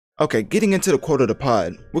Okay, getting into the quote of the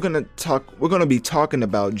pod, we're gonna be talking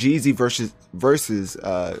about Jeezy versus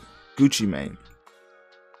Gucci Mane.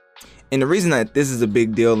 And the reason that this is a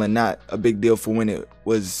big deal and not a big deal for when it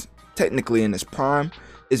was technically in its prime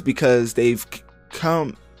is because they've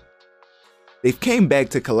came back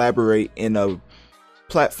to collaborate in a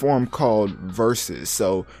platform called Verzuz.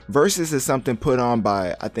 So Verzuz is something put on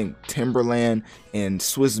by, I think, Timberland and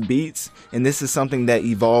Swiss Beats, and this is something that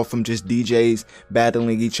evolved from just DJs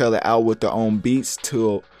battling each other out with their own beats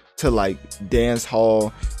to like dance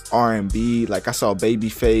hall, R&B. Like I saw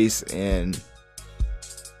Babyface and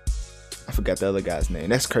I forgot the other guy's name.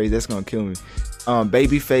 That's crazy. That's gonna kill me.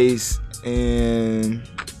 Babyface and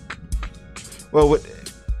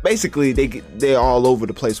basically they're all over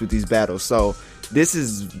the place with these battles. So this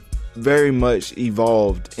is very much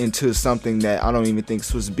evolved into something that I don't even think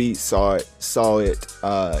Swiss Beats saw it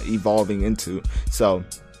evolving into. So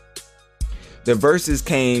the Verzuz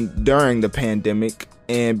came during the pandemic,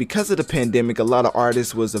 and because of the pandemic, a lot of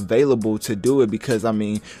artists was available to do it because, I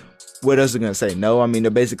mean, what else are they gonna say? No, I mean,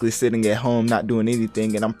 they're basically sitting at home not doing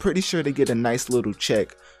anything, and I'm pretty sure they get a nice little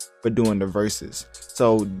check for doing the Verzuz.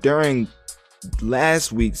 So during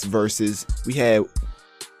last week's Verzuz, we had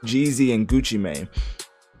Jeezy and Gucci Mane,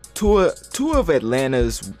 two of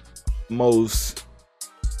Atlanta's most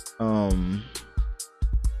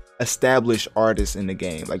established artists in the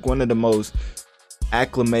game, like one of the most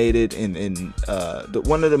acclimated and two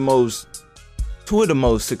of the most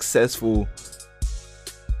successful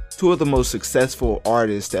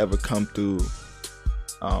artists to ever come through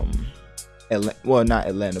not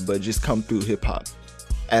Atlanta, but just come through hip hop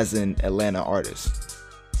as an Atlanta artist.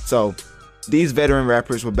 So these veteran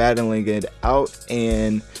rappers were battling it out,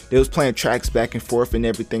 and they was playing tracks back and forth and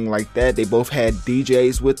everything like that. They both had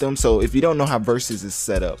DJs with them. So if you don't know how Verzuz is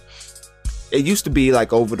set up, it used to be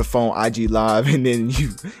like over the phone, IG Live, and then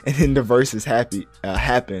the Verzuz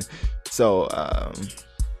happen. So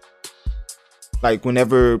like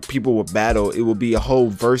whenever people would battle, it would be a whole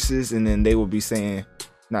Verzuz, and then they would be saying,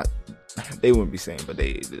 but they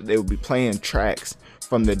would be playing tracks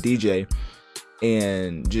from the DJ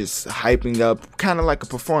and just hyping up, kind of like a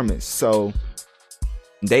performance. So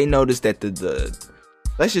they noticed that the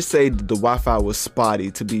let's just say the Wi-Fi was spotty,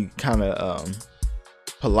 to be kind of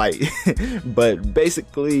polite. But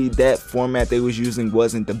basically that format they was using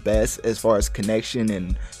wasn't the best as far as connection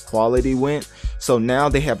and quality went. So now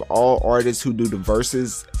they have all artists who do the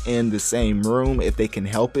Verzuz in the same room if they can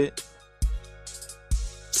help it.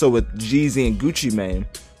 So with Jeezy and Gucci Mane,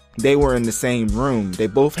 they were in the same room. They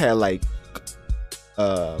both had like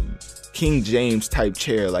King James type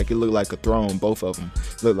chair, like it looked like a throne. Both of them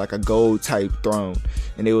looked like a gold type throne,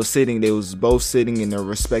 and they was both sitting in their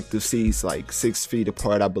respective seats, like 6 feet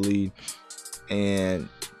apart, I believe. And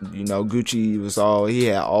you know, Gucci he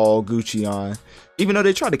had all Gucci on, even though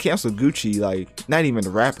they tried to cancel Gucci, like not even the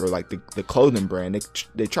rapper, like the clothing brand.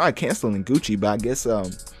 They tried canceling Gucci, but I guess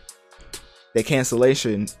that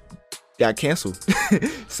cancellation got canceled.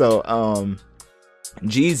 So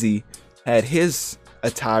Jeezy had his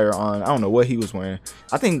attire on. I don't know what he was wearing.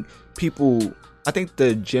 I think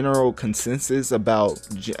the general consensus about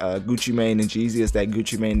Gucci Mane and Jeezy is that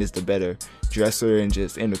Gucci Mane is the better dresser and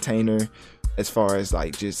just entertainer as far as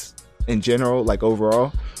like just in general, like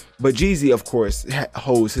overall. But Jeezy, of course,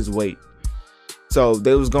 holds his weight. So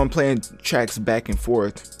they was going playing tracks back and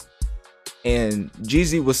forth. And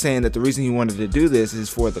Jeezy was saying that the reason he wanted to do this is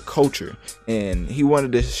for the culture, and he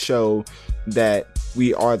wanted to show that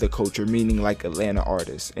we are the culture, meaning like Atlanta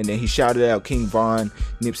artists. And then he shouted out King Von,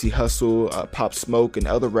 Nipsey Hussle, Pop Smoke, and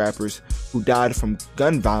other rappers who died from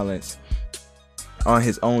gun violence on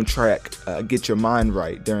his own track, Get Your Mind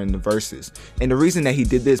Right, during the Verzuz. And the reason that he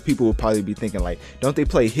did this, people would probably be thinking like, don't they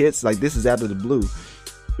play hits? Like, this is out of the blue.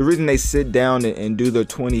 The reason they sit down and do their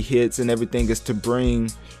 20 hits and everything is to bring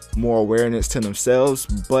more awareness to themselves.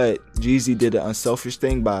 But Jeezy did an unselfish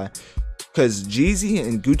thing because Jeezy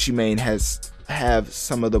and Gucci Mane have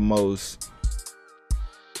some of the most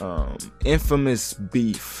infamous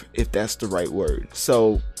beef, if that's the right word.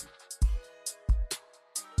 So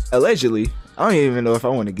allegedly, I don't even know if I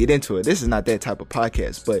want to get into it. This is not that type of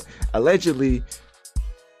podcast, but allegedly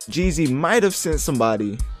Jeezy might have sent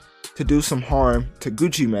somebody to do some harm to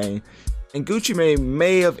Gucci Mane, and Gucci Mane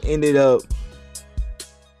may have ended up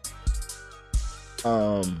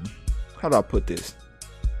how do I put this?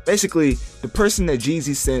 Basically, the person that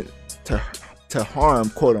Jeezy sent to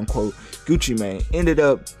harm, quote unquote, Gucci Mane ended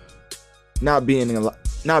up not being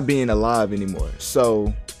alive anymore.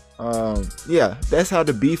 So yeah, that's how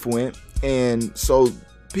the beef went. And so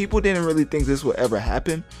people didn't really think this would ever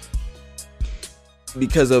happen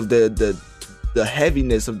because of the the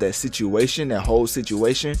heaviness of that situation, that whole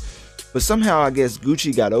situation. But somehow I guess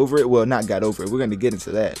Gucci got over it. Well, not got over it. We're going to get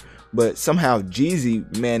into that. But somehow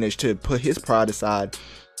Jeezy managed to put his pride aside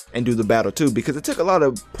and do the battle too, because it took a lot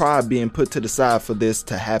of pride being put to the side for this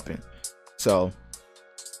to happen. So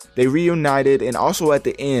they reunited, and also at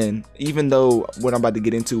the end, even though what I'm about to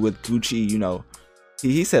get into with Gucci, you know,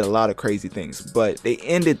 he said a lot of crazy things, but they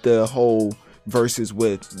ended the whole Verzuz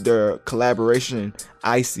with their collaboration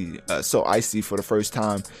Icy, so Icy for the first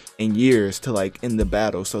time in years to like end the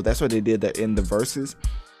battle. So that's what they did to end the Verzuz.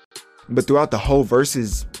 But throughout the whole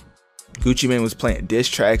Verzuz, Gucci Mane was playing diss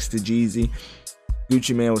tracks to Jeezy.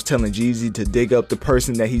 Gucci Mane was telling Jeezy to dig up the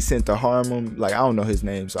person that he sent to harm him. Like, I don't know his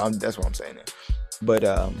name, so that's what I'm saying. But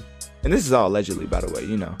and this is all allegedly, by the way.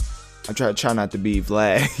 You know, I try not to be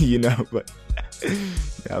Vlad, you know, but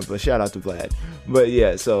yeah, but shout out to Vlad. But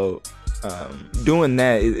yeah, so doing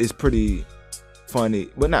that is pretty funny.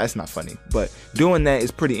 Well, no, it's not funny, but doing that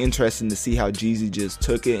is pretty interesting to see how Jeezy just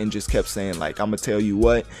took it and just kept saying like, I'm gonna tell you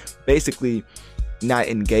what, basically not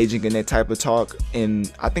engaging in that type of talk.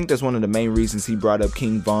 And I think that's one of the main reasons he brought up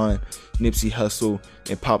King Von, Nipsey Hussle,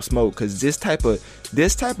 and Pop Smoke, because this type of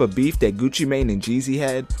beef that Gucci Mane and Jeezy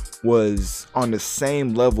had was on the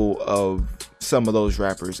same level of some of those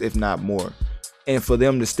rappers, if not more. And for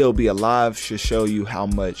them to still be alive should show you how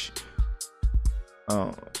much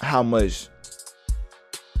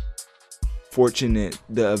fortunate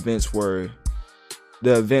the events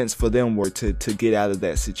for them were to get out of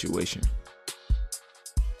that situation.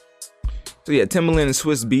 So yeah, Timbaland and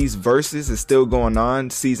Swizz Beatz Verzuz is still going on.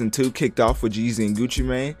 Season 2 kicked off with Jeezy and Gucci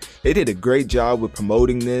Mane. They did a great job with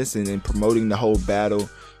promoting this and promoting the whole battle.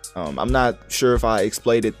 I'm not sure if I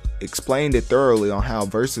explained it thoroughly on how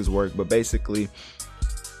Verzuz work, but basically,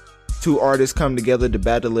 two artists come together to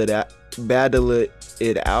battle it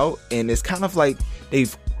out, and it's kind of like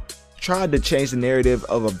they've tried to change the narrative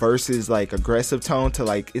of a Verzuz like aggressive tone to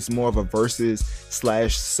like it's more of a Verzuz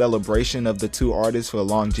 / celebration of the two artists for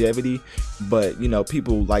longevity. But you know,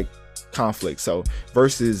 people like conflict, so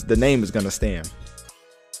Verzuz, the name is gonna stand.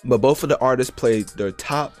 But both of the artists played their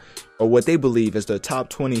top, or what they believe is their top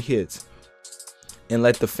 20 hits, and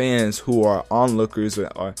let the fans who are onlookers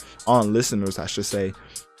or on listeners, I should say,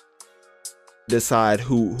 decide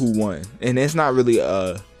who won. And it's not really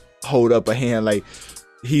a hold up a hand like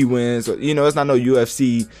he wins, or, you know, it's not no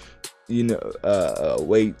UFC, you know,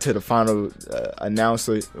 wait to the final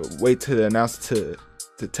announcer, wait to the announcer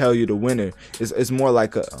to tell you the winner. It's more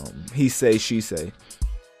like a he say, she say.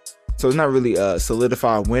 So it's not really a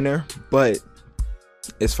solidified winner, but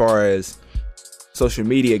as far as social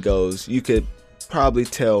media goes, you could probably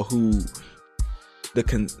tell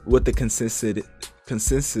what the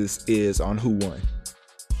consensus is on who won.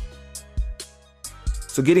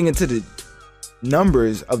 So getting into the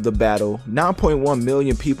numbers of the battle, 9.1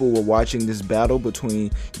 million people were watching this battle between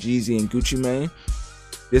Jeezy and Gucci Mane.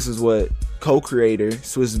 This is what co-creator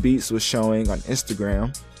Swizz Beatz was showing on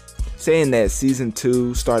Instagram, saying that season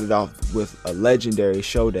 2 started off with a legendary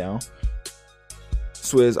showdown.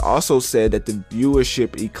 Swizz also said that the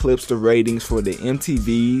viewership eclipsed the ratings for the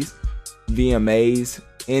MTVs, VMAs,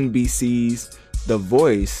 NBCs, The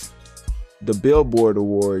Voice, the Billboard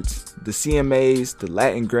Awards, the CMAs, the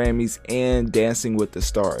Latin Grammys, and Dancing with the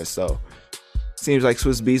Stars. So seems like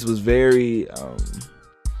Swizz Beatz was very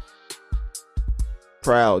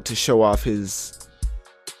proud to show off the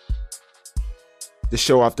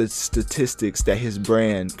statistics that his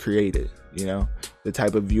brand created, you know, the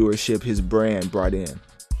type of viewership his brand brought in.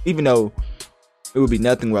 Even though it would be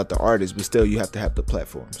nothing without the artist, but still you have to have the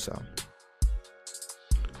platform. So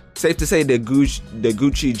safe to say that the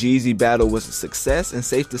Gucci Jeezy battle was a success, and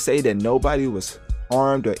safe to say that nobody was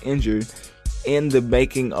harmed or injured in the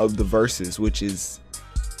making of the Verzuz, which is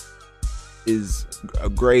a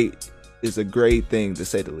great thing to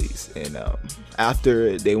say the least. And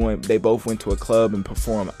after they both went to a club and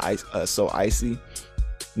performed So Icy.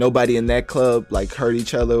 Nobody in that club like hurt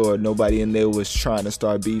each other, or nobody in there was trying to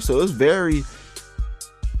start beef. So it was very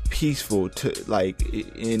peaceful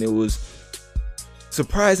and it was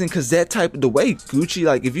surprising because the way Gucci,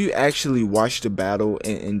 like if you actually watch the battle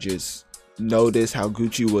and just notice how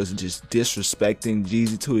Gucci was just disrespecting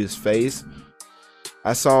Jeezy to his face.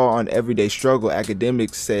 I saw on Everyday Struggle,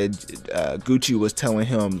 Academics said Gucci was telling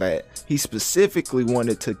him that he specifically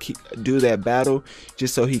wanted to do that battle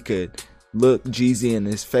just so he could look Jeezy in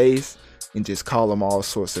his face and just call him all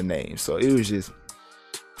sorts of names. So it was just,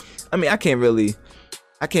 I mean, I can't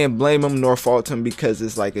blame him nor fault him, because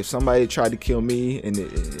it's like if somebody tried to kill me, and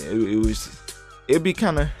it'd be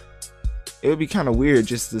kind of weird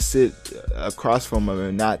just to sit across from him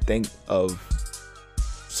and not think of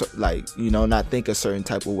like, you know, not think a certain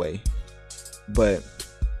type of way. But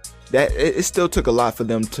that it still took a lot for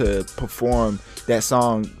them to perform that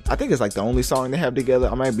song. I think it's like the only song they have together.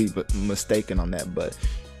 I might be mistaken on that, but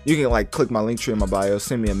you can like click my link tree in my bio,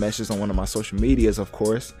 send me a message on one of my social medias, of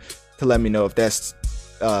course, to let me know if that's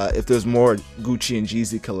if there's more Gucci and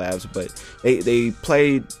Jeezy collabs. But they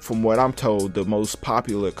played, from what I'm told, the most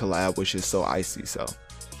popular collab, which is So Icy. So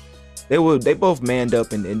they both manned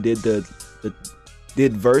up and did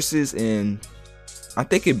did Verzuz, and I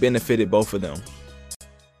think it benefited both of them.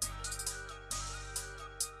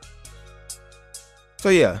 So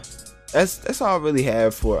yeah, that's all I really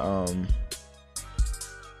have for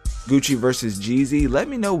Gucci versus Jeezy. Let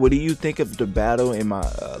me know, what do you think of the battle in my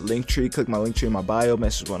link tree. Click my link tree in my bio,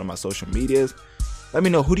 message one of my social medias. Let me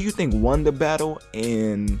know, who do you think won the battle,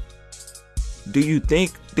 and do you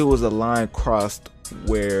think there was a line crossed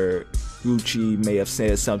where Gucci may have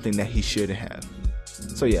said something that he shouldn't have?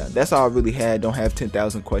 So yeah, that's all I really had. Don't have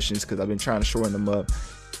 10,000 questions because I've been trying to shorten them up.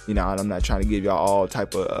 You know, I'm not trying to give y'all all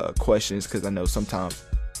type of questions because I know sometimes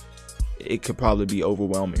it could probably be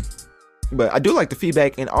overwhelming. But I do like the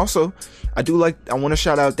feedback, and also I want to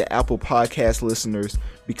shout out the Apple Podcast listeners,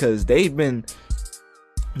 because they've been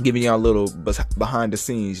giving y'all a little behind the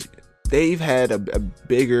scenes. They've had a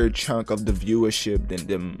bigger chunk of the viewership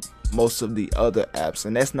than most of the other apps,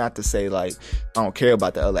 and that's not to say like I don't care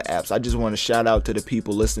about the other apps. I just want to shout out to the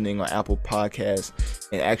people listening on Apple Podcasts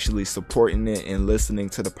and actually supporting it and listening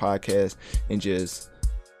to the podcast, and just,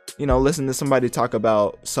 you know, listen to somebody talk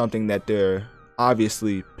about something that they're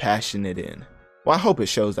obviously passionate in. Well, I hope it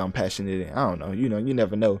shows that I'm passionate in. I don't know, you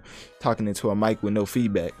never know talking into a mic with no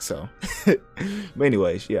feedback. So but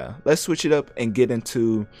anyways, yeah, let's switch it up and get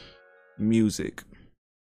into music.